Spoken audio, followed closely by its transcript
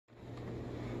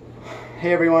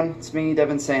Hey everyone, it's me,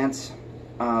 Devin Sants.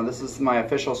 This is my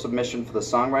official submission for the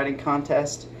songwriting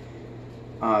contest.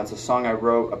 It's a song I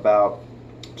wrote about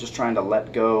just trying to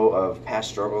let go of past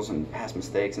struggles and past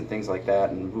mistakes and things like that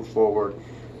and move forward,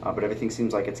 but everything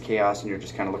seems like it's chaos and you're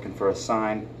just kind of looking for a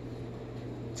sign.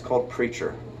 It's called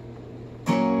Preacher.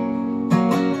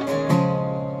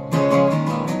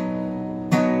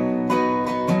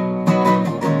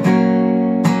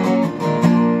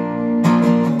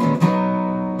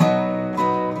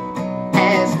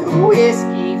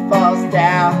 Whiskey falls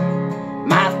down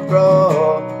my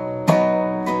throat,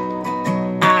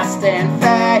 I stand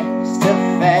face to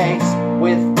face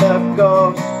with the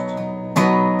ghost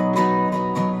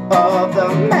of the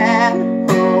man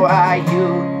who I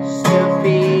used to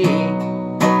be,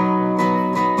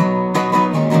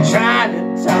 trying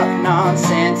to talk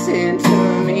nonsense into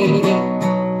me,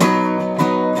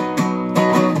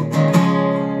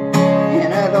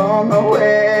 and I don't know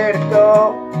where to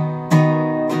go.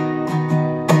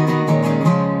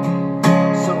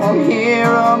 I'm here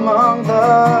among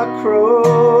the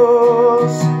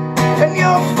crows, and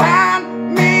you'll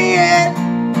find me in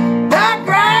the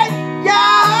graveyard,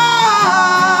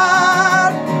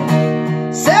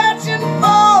 searching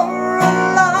for a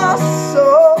lost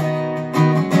soul,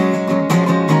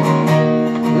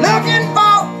 looking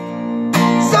for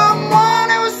someone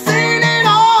who's seen it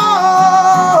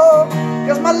all,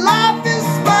 'cause my life is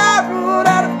spiraled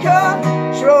out of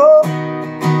control.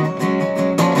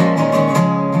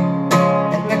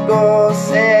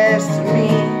 Says to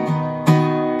me,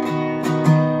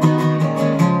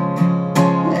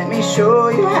 let me show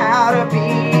you how to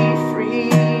be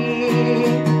free,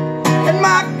 and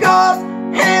my ghost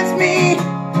hands me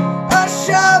a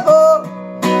shovel.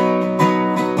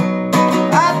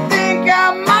 I think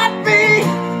I might be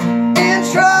in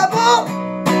trouble.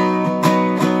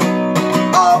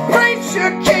 Oh preacher,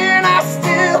 can I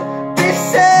still be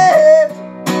saved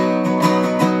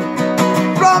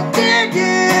from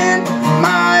digging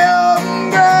my own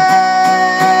grave?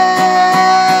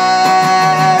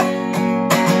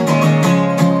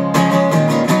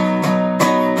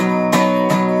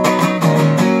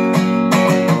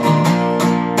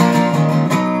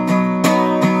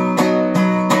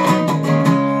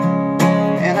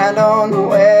 And I don't know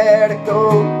where to go.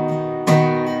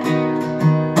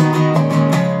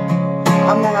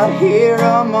 I'm out here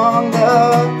among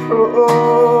the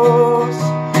crows,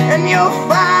 and you'll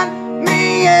find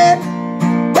me in